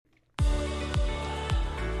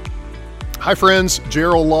Hi friends,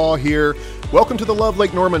 Gerald Law here. Welcome to the Love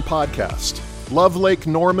Lake Norman podcast. Love Lake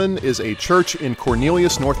Norman is a church in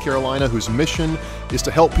Cornelius, North Carolina, whose mission is to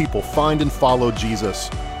help people find and follow Jesus.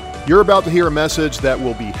 You're about to hear a message that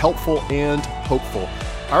will be helpful and hopeful.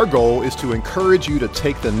 Our goal is to encourage you to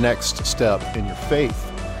take the next step in your faith.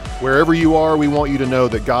 Wherever you are, we want you to know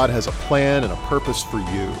that God has a plan and a purpose for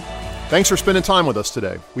you. Thanks for spending time with us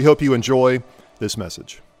today. We hope you enjoy this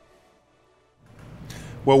message.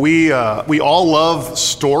 Well, we all love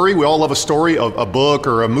story. We all love a story, a book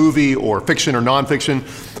or a movie or fiction or nonfiction.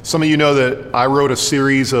 Some of you know that I wrote a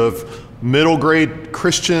series of middle grade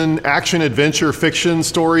Christian action adventure fiction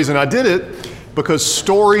stories, and I did it because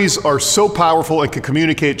stories are so powerful and can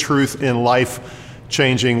communicate truth in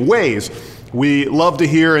life-changing ways. We love to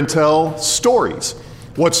hear and tell stories.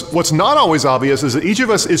 What's not always obvious is that each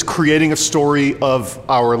of us is creating a story of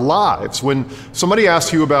our lives. When somebody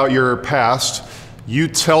asks you about your past, you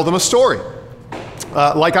tell them a story.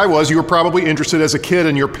 Like I was, you were probably interested as a kid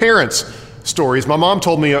in your parents' stories. My mom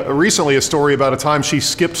told me recently a story about a time she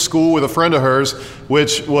skipped school with a friend of hers,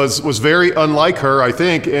 which was very unlike her, I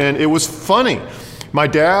think, and it was funny. My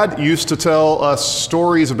dad used to tell us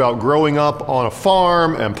stories about growing up on a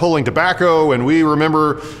farm and pulling tobacco, and we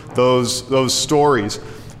remember those stories.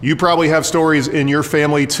 You probably have stories in your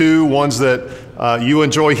family too, ones that you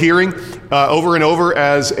enjoy hearing over and over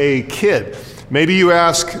as a kid. Maybe you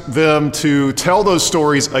ask them to tell those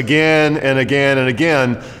stories again and again and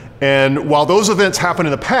again. And while those events happened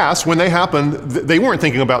in the past, when they happened, they weren't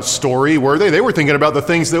thinking about story, were they? They were thinking about the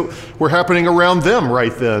things that were happening around them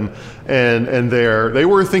right then and there. They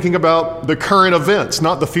were thinking about the current events,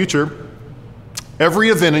 not the future. Every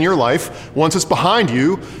event in your life, once it's behind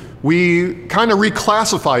you, we kind of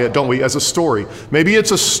reclassify it, don't we, as a story. Maybe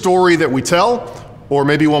it's a story that we tell, or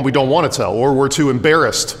maybe one we don't want to tell, or we're too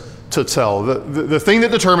embarrassed to tell. The thing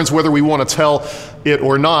that determines whether we want to tell it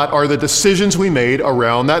or not are the decisions we made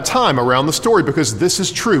around that time, around the story, because this is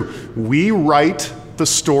true. We write the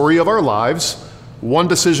story of our lives one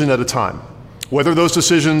decision at a time. Whether those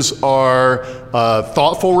decisions are a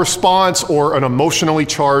thoughtful response or an emotionally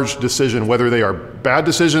charged decision, whether they are bad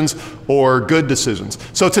decisions or good decisions.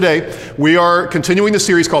 So today, we are continuing the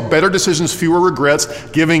series called Better Decisions, Fewer Regrets,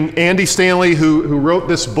 giving Andy Stanley, who wrote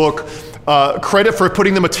this book, credit for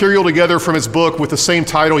putting the material together from his book with the same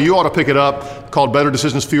title. You ought to pick it up, called Better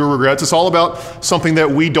Decisions, Fewer Regrets. It's all about something that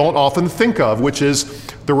we don't often think of, which is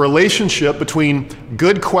the relationship between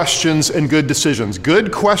good questions and good decisions.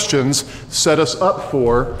 Good questions set us up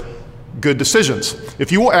for good decisions.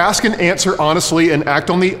 If you will ask and answer honestly and act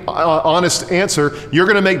on the honest answer, you're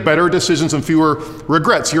going to make better decisions and fewer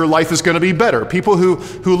regrets. Your life is going to be better. People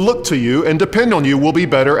who look to you and depend on you will be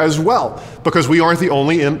better as well, because we aren't the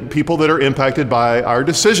only people that are impacted by our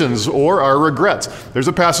decisions or our regrets. There's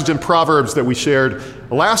a passage in Proverbs that we shared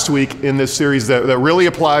last week in this series that really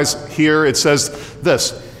applies here. It says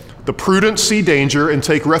this: "The prudent see danger and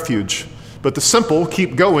take refuge, but the simple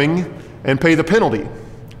keep going and pay the penalty."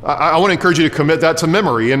 I want to encourage you to commit that to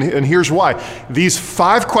memory, and here's why. These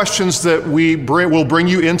 5 questions that will bring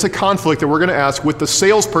you into conflict that we're going to ask with the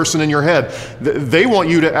salesperson in your head. They want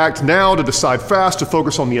you to act now, to decide fast, to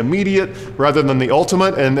focus on the immediate rather than the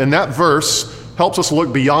ultimate, and that verse helps us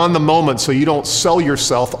look beyond the moment so you don't sell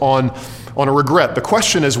yourself on a regret. The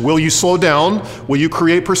question is, will you slow down? Will you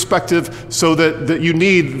create perspective so that you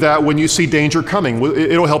need that when you see danger coming?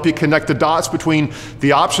 It'll help you connect the dots between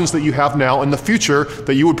the options that you have now and the future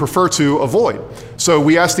that you would prefer to avoid. So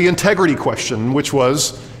we asked the integrity question, which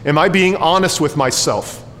was, am I being honest with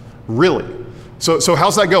myself? Really? So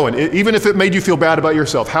how's that going? Even if it made you feel bad about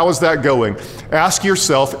yourself, how is that going? Ask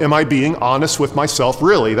yourself, am I being honest with myself?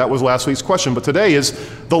 Really? That was last week's question. But today is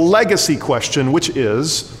the legacy question, which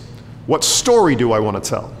is, what story do I want to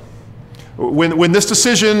tell? When this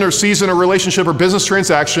decision or season or relationship or business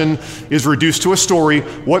transaction is reduced to a story,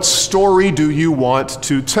 what story do you want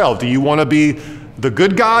to tell? Do you want to be the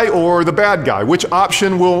good guy or the bad guy? Which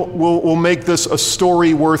option will make this a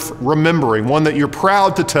story worth remembering, one that you're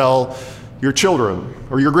proud to tell your children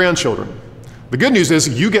or your grandchildren? The good news is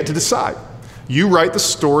you get to decide. You write the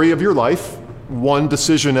story of your life one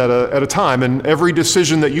decision at a time, and every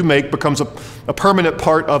decision that you make becomes a permanent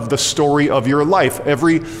part of the story of your life.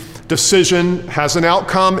 Every decision has an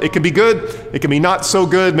outcome. It can be good, it can be not so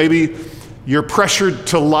good. Maybe you're pressured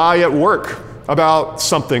to lie at work about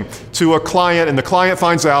something to a client, and the client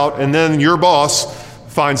finds out, and then your boss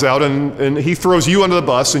finds out, and he throws you under the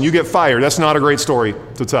bus and you get fired. That's not a great story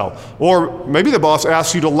to tell. Or maybe the boss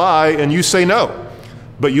asks you to lie and you say no,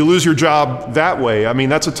 but you lose your job that way. I mean,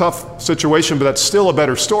 that's a tough situation, but that's still a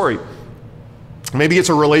better story. Maybe it's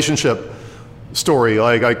a relationship story.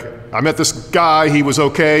 Like I met this guy, he was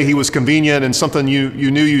okay, he was convenient, and something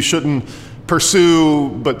you knew you shouldn't pursue,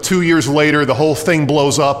 but 2 years later the whole thing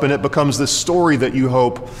blows up and it becomes this story that you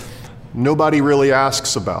hope nobody really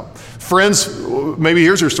asks about. Friends, maybe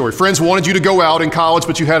here's your story. Friends wanted you to go out in college,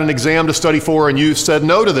 but you had an exam to study for and you said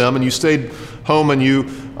no to them and you stayed home and you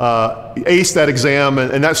aced that exam,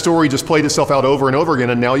 and that story just played itself out over and over again,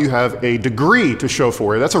 and now you have a degree to show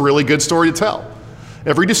for it. That's a really good story to tell.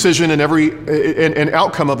 Every decision and every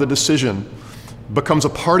outcome of the decision becomes a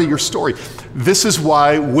part of your story. This is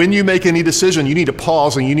why when you make any decision, you need to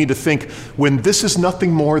pause and you need to think, when this is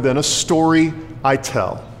nothing more than a story I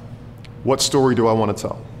tell, what story do I want to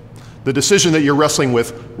tell? The decision that you're wrestling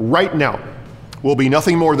with right now will be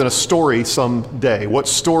nothing more than a story someday. What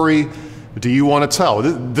story do you want to tell?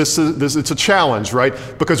 It's a challenge, right?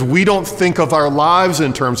 Because we don't think of our lives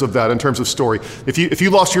in terms of that, in terms of story. If you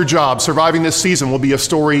lost your job, surviving this season will be a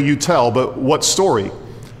story you tell, but what story?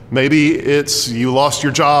 Maybe it's you lost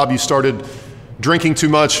your job, you started drinking too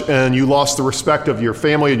much, and you lost the respect of your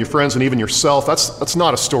family and your friends and even yourself. That's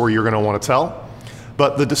not a story you're going to want to tell.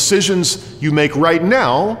 But the decisions you make right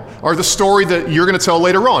now are the story that you're going to tell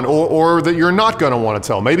later on, or that you're not going to want to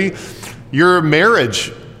tell. Maybe your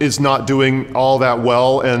marriage is not doing all that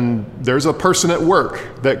well, and there's a person at work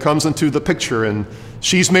that comes into the picture, and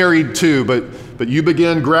she's married too, but you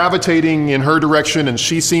begin gravitating in her direction, and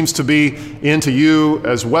she seems to be into you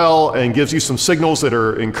as well, and gives you some signals that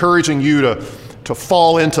are encouraging you to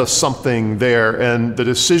fall into something there. And the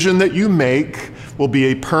decision that you make will be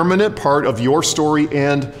a permanent part of your story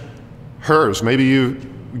and hers. Maybe you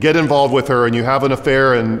get involved with her and you have an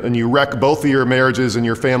affair and you wreck both of your marriages and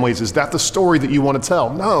your families. Is that the story that you want to tell?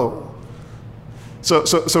 No.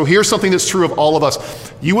 So here's something that's true of all of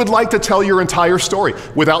us. You would like to tell your entire story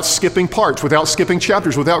without skipping parts, without skipping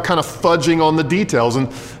chapters, without kind of fudging on the details.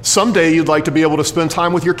 And someday you'd like to be able to spend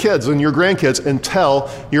time with your kids and your grandkids and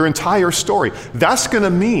tell your entire story. That's going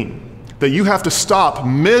to mean that you have to stop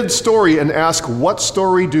mid-story and ask, what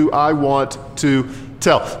story do I want to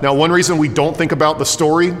tell? Now, one reason we don't think about the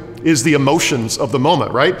story is the emotions of the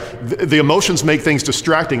moment, right? The emotions make things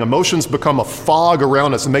distracting. Emotions become a fog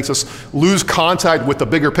around us and makes us lose contact with the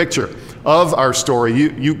bigger picture of our story.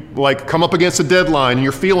 You like come up against a deadline and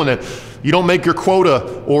you're feeling it. You don't make your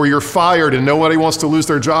quota, or you're fired and nobody wants to lose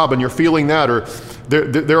their job and you're feeling that. Or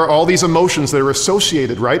there are all these emotions that are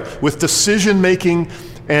associated, right, with decision making,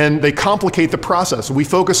 and they complicate the process. We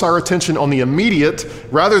focus our attention on the immediate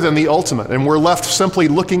rather than the ultimate, and we're left simply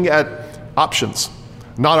looking at options,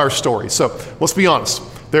 not our story. So let's be honest.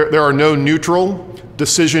 There are no neutral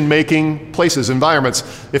decision-making places, environments.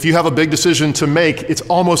 If you have a big decision to make, it's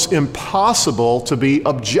almost impossible to be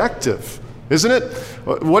objective, isn't it?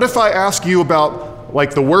 What if I ask you about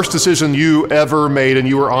like the worst decision you ever made and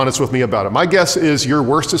you were honest with me about it? My guess is your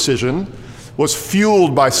worst decision was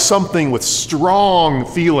fueled by something with strong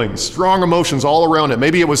feelings, strong emotions all around it.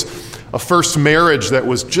 Maybe it was a first marriage that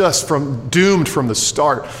was just doomed from the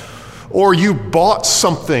start. Or you bought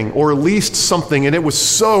something or leased something and it was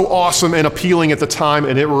so awesome and appealing at the time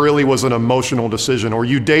and it really was an emotional decision. Or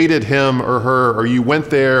you dated him or her, or you went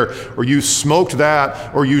there, or you smoked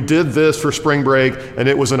that, or you did this for spring break and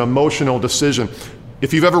it was an emotional decision.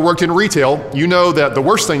 If you've ever worked in retail, you know that the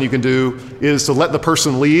worst thing you can do is to let the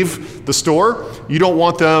person leave the store. You don't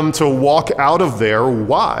want them to walk out of there.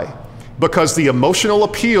 Why? Because the emotional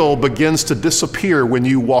appeal begins to disappear when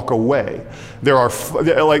you walk away.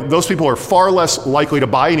 Those people are far less likely to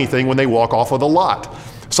buy anything when they walk off of the lot.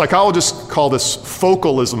 Psychologists call this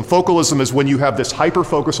focalism. Focalism is when you have this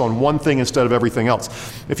hyper-focus on one thing instead of everything else.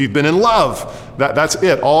 If you've been in love, that's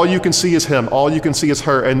it. All you can see is him. All you can see is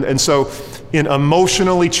her. And so in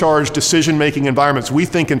emotionally charged decision-making environments, we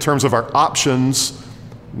think in terms of our options,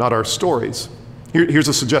 not our stories. Here's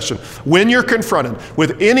a suggestion. When you're confronted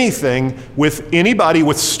with anything, with anybody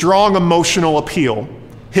with strong emotional appeal,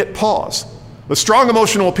 hit pause. The strong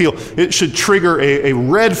emotional appeal, it should trigger a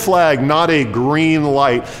red flag, not a green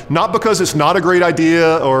light. Not because it's not a great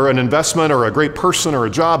idea or an investment or a great person or a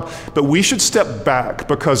job, but we should step back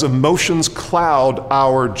because emotions cloud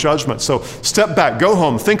our judgment. So step back, go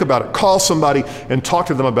home, think about it, call somebody and talk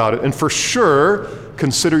to them about it. And for sure,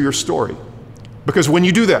 consider your story. Because when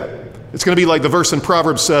you do that, it's going to be like the verse in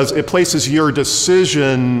Proverbs says, it places your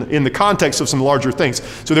decision in the context of some larger things.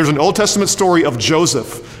 So there's an Old Testament story of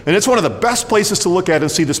Joseph, and it's one of the best places to look at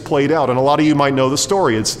and see this played out. And a lot of you might know the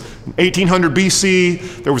story. It's 1800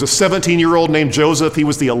 BC. There was a 17-year-old named Joseph. He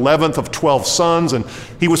was the 11th of 12 sons, and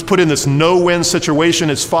he was put in this no-win situation.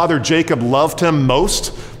 His father Jacob loved him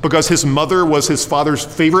most because his mother was his father's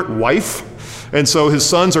favorite wife. And so his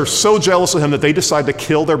sons are so jealous of him that they decide to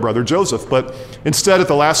kill their brother Joseph. But instead, at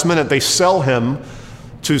the last minute, they sell him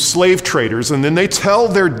to slave traders, and then they tell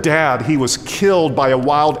their dad he was killed by a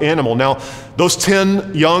wild animal. Now, those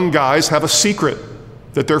 10 young guys have a secret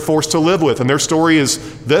that they're forced to live with, and their story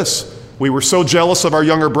is this. We were so jealous of our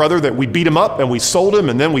younger brother that we beat him up and we sold him,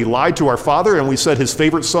 and then we lied to our father and we said his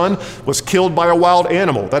favorite son was killed by a wild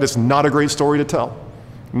animal. That is not a great story to tell.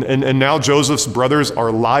 And now Joseph's brothers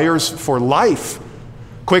are liars for life.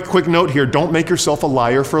 Quick note here, don't make yourself a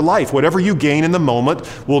liar for life. Whatever you gain in the moment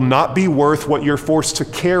will not be worth what you're forced to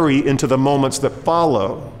carry into the moments that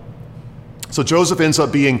follow. So Joseph ends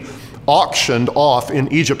up being auctioned off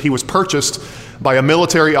in Egypt. He was purchased by a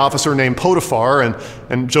military officer named Potiphar,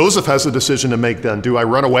 and Joseph has a decision to make then. Do I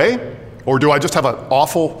run away, or do I just have an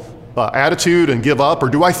awful attitude and give up, or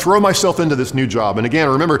do I throw myself into this new job? And again,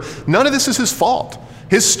 remember, none of this is his fault.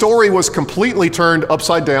 His story was completely turned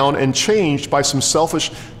upside down and changed by some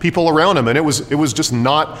selfish people around him, and it was just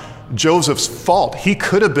not Joseph's fault. He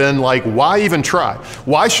could have been like, why even try?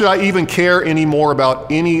 Why should I even care anymore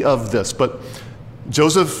about any of this? But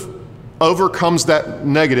Joseph overcomes that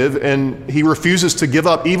negative, and he refuses to give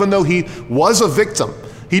up, even though he was a victim.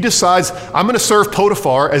 He decides, I'm going to serve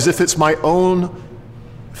Potiphar as if it's my own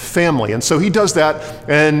family. And so he does that,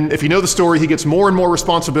 and if you know the story, he gets more and more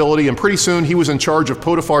responsibility, and pretty soon he was in charge of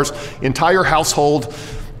Potiphar's entire household.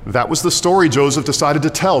 That was the story Joseph decided to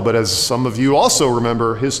tell, but as some of you also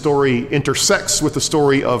remember, his story intersects with the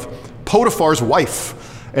story of Potiphar's wife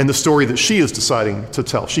and the story that she is deciding to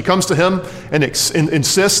tell. She comes to him and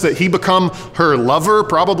insists that he become her lover,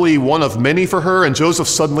 probably one of many for her, and Joseph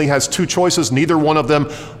suddenly has two choices, neither one of them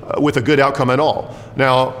with a good outcome at all.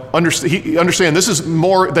 Now, understand, this is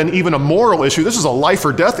more than even a moral issue. This is a life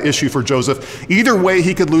or death issue for Joseph. Either way,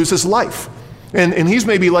 he could lose his life. And he's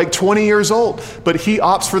maybe like 20 years old, but he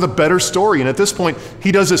opts for the better story. And at this point,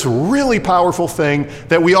 he does this really powerful thing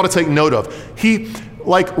that we ought to take note of. He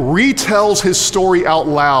retells his story out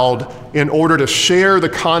loud in order to share the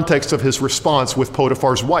context of his response with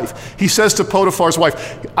Potiphar's wife. He says to Potiphar's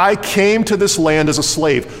wife, I came to this land as a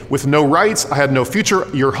slave with no rights. I had no future.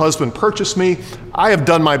 Your husband purchased me. I have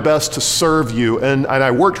done my best to serve you, and I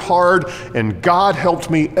worked hard, and God helped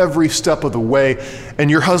me every step of the way, and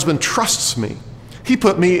your husband trusts me. He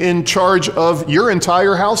put me in charge of your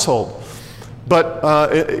entire household.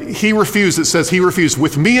 But he refused. It says he refused.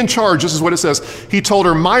 With me in charge, this is what it says. He told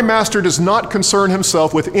her, my master does not concern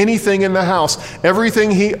himself with anything in the house.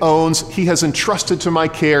 Everything he owns, he has entrusted to my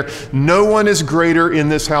care. No one is greater in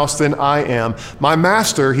this house than I am. My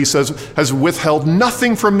master, he says, has withheld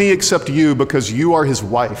nothing from me except you, because you are his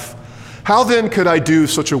wife. How then could I do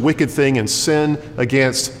such a wicked thing and sin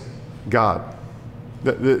against God?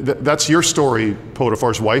 That's your story,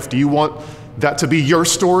 Potiphar's wife. Do you want that to be your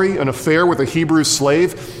story, an affair with a Hebrew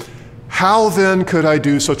slave? How then could I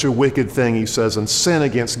do such a wicked thing, he says, and sin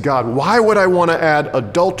against God? Why would I want to add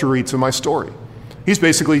adultery to my story? He's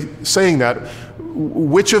basically saying that.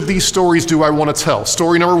 Which of these stories do I want to tell?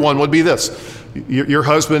 Story number one would be this. Your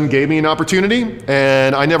husband gave me an opportunity,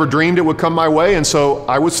 and I never dreamed it would come my way, and so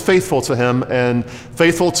I was faithful to him and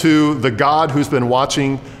faithful to the God who's been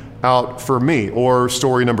watching out for me. Or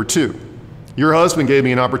story number two. Your husband gave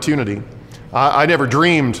me an opportunity. I never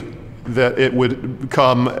dreamed that it would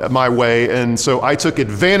come my way, and so I took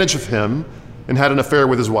advantage of him and had an affair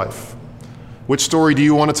with his wife. Which story do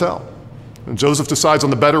you want to tell? And Joseph decides on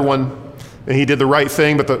the better one, and he did the right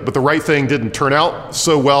thing, but the right thing didn't turn out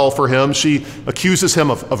so well for him. She accuses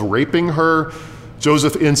him of raping her.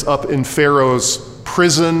 Joseph ends up in Pharaoh's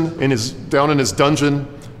prison, down in his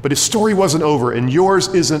dungeon. But his story wasn't over, and yours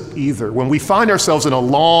isn't either. When we find ourselves in a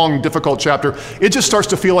long, difficult chapter, it just starts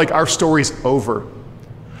to feel like our story's over.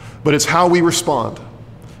 But it's how we respond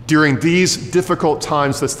during these difficult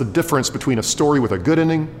times that's the difference between a story with a good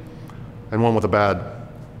ending and one with a bad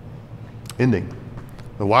ending.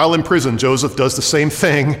 And while in prison, Joseph does the same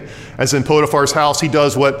thing as in Potiphar's house. He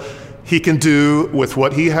does what he can do with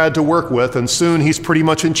what he had to work with, and soon he's pretty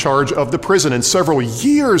much in charge of the prison. And several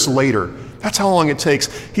years later, that's how long it takes,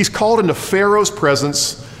 he's called into Pharaoh's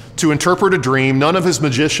presence to interpret a dream. None of his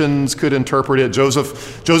magicians could interpret it.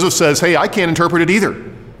 Joseph says, hey, I can't interpret it either.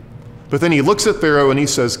 But then he looks at Pharaoh and he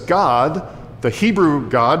says, God, the Hebrew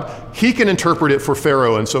God, he can interpret it for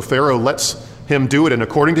Pharaoh. And so Pharaoh lets him do it. And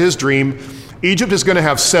according to his dream, Egypt is going to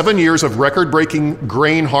have 7 years of record-breaking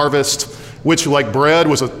grain harvest, which, like bread,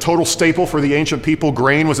 was a total staple for the ancient people.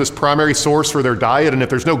 Grain was its primary source for their diet, and if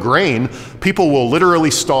there's no grain, people will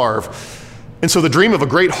literally starve. And so the dream of a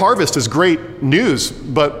great harvest is great news,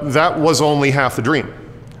 but that was only half the dream.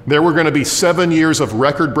 There were going to be 7 years of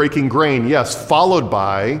record-breaking grain, yes, followed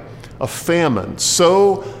by a famine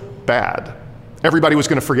so bad, everybody was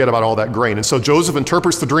going to forget about all that grain. And so Joseph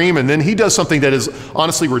interprets the dream, and then he does something that is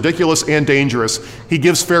honestly ridiculous and dangerous. He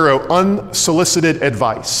gives Pharaoh unsolicited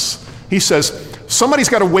advice. He says, somebody's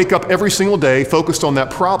got to wake up every single day focused on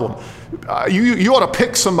that problem. You ought to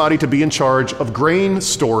pick somebody to be in charge of grain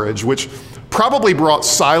storage, which probably brought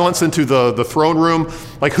silence into the throne room.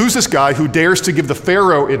 Like, who's this guy who dares to give the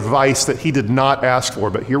Pharaoh advice that he did not ask for?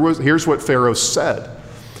 But here's what Pharaoh said.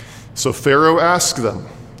 So Pharaoh asked them,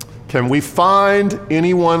 can we find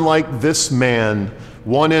anyone like this man,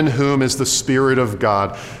 one in whom is the Spirit of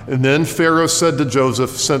God? And then Pharaoh said to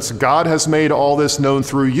Joseph, since God has made all this known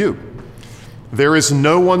through you, there is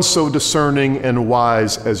no one so discerning and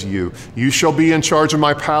wise as you. You shall be in charge of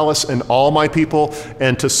my palace and all my people,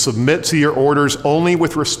 and to submit to your orders. Only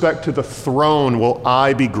with respect to the throne will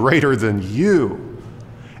I be greater than you.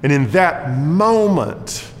 And in that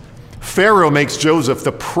moment, Pharaoh makes Joseph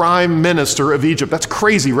the prime minister of Egypt. That's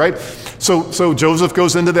crazy, right? So Joseph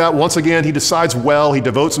goes into that. Once again, he decides well. He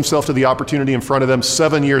devotes himself to the opportunity in front of them.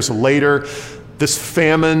 7 years later, this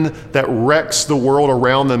famine that wrecks the world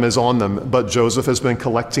around them is on them. But Joseph has been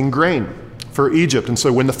collecting grain for Egypt. And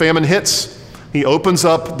so when the famine hits, he opens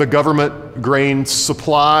up the government grain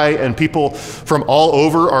supply, and people from all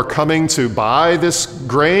over are coming to buy this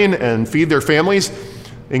grain and feed their families,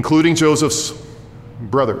 including Joseph's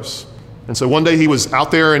brothers. And so one day he was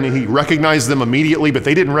out there and he recognized them immediately, but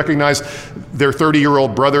they didn't recognize their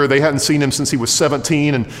 30-year-old brother. They hadn't seen him since he was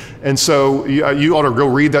 17. And so you ought to go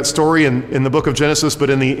read that story in the book of Genesis.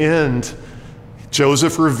 But in the end,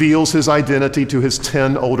 Joseph reveals his identity to his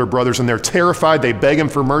 10 older brothers, and they're terrified. They beg him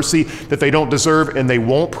for mercy that they don't deserve and they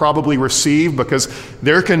won't probably receive, because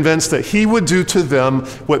they're convinced that he would do to them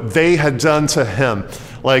what they had done to him.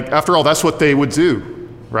 Like, after all, that's what they would do,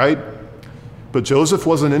 right? But Joseph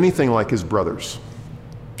wasn't anything like his brothers.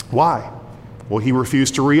 Why? Well, he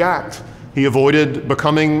refused to react. He avoided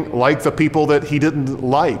becoming like the people that he didn't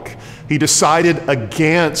like. He decided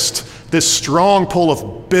against this strong pull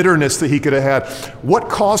of bitterness that he could have had. What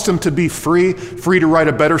caused him to be free to write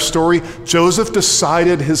a better story? Joseph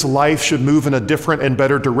decided his life should move in a different and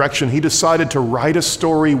better direction. He decided to write a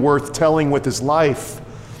story worth telling with his life,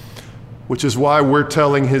 which is why we're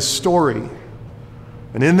telling his story.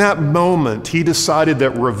 And in that moment, he decided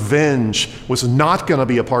that revenge was not going to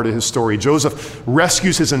be a part of his story. Joseph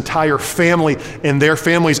rescues his entire family and their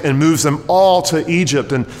families and moves them all to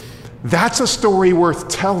Egypt. And that's a story worth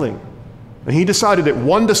telling. And he decided that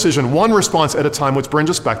one decision, one response at a time, which brings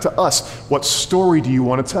us back to us. What story do you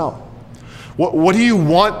want to tell? What do you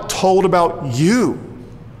want told about you?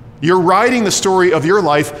 You're writing the story of your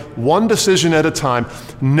life one decision at a time.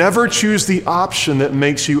 Never choose the option that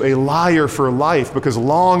makes you a liar for life, because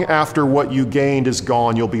long after what you gained is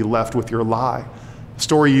gone, you'll be left with your lie. A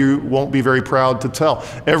story you won't be very proud to tell.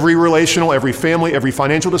 Every relational, every family, every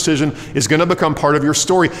financial decision is going to become part of your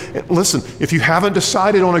story. And listen, if you haven't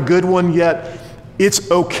decided on a good one yet,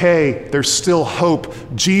 it's okay. There's still hope.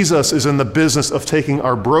 Jesus is in the business of taking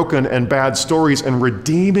our broken and bad stories and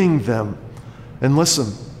redeeming them. And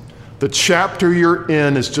listen, the chapter you're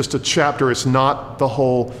in is just a chapter. It's not the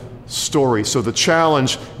whole story. So the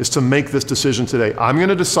challenge is to make this decision today. I'm going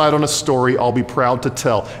to decide on a story I'll be proud to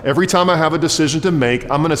tell. Every time I have a decision to make,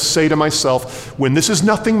 I'm going to say to myself, when this is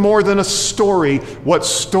nothing more than a story, what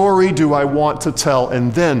story do I want to tell?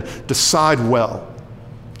 And then decide well,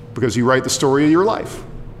 because you write the story of your life,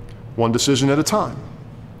 one decision at a time.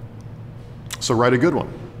 So write a good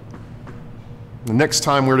one. The next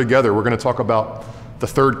time we're together, we're going to talk about the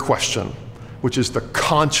third question, which is the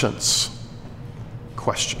conscience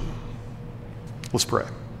question. Let's pray.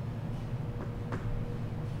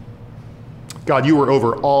 God, you are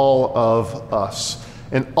over all of us,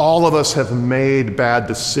 and all of us have made bad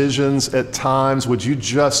decisions at times. Would you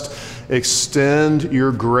just extend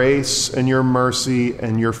your grace and your mercy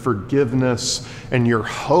and your forgiveness and your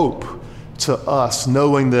hope to us,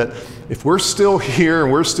 knowing that if we're still here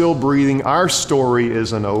and we're still breathing, our story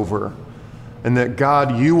isn't over. And that,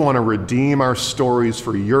 God, you want to redeem our stories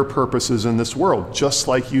for your purposes in this world, just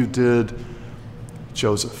like you did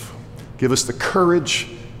Joseph. Give us the courage,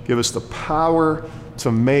 give us the power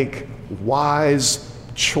to make wise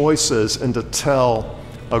choices and to tell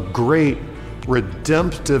a great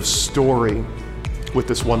redemptive story with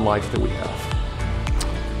this one life that we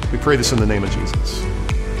have. We pray this in the name of Jesus.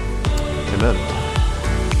 Amen.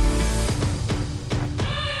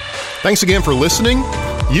 Thanks again for listening.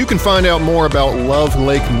 You can find out more about Love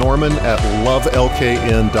Lake Norman at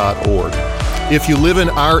lovelkn.org. If you live in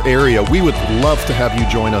our area, we would love to have you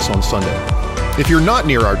join us on Sunday. If you're not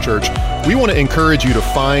near our church, we want to encourage you to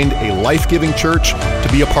find a life-giving church to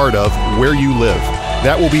be a part of where you live.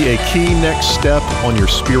 That will be a key next step on your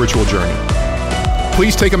spiritual journey.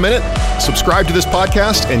 Please take a minute, subscribe to this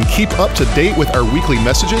podcast, and keep up to date with our weekly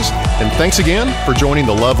messages. And thanks again for joining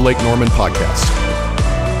the Love Lake Norman podcast.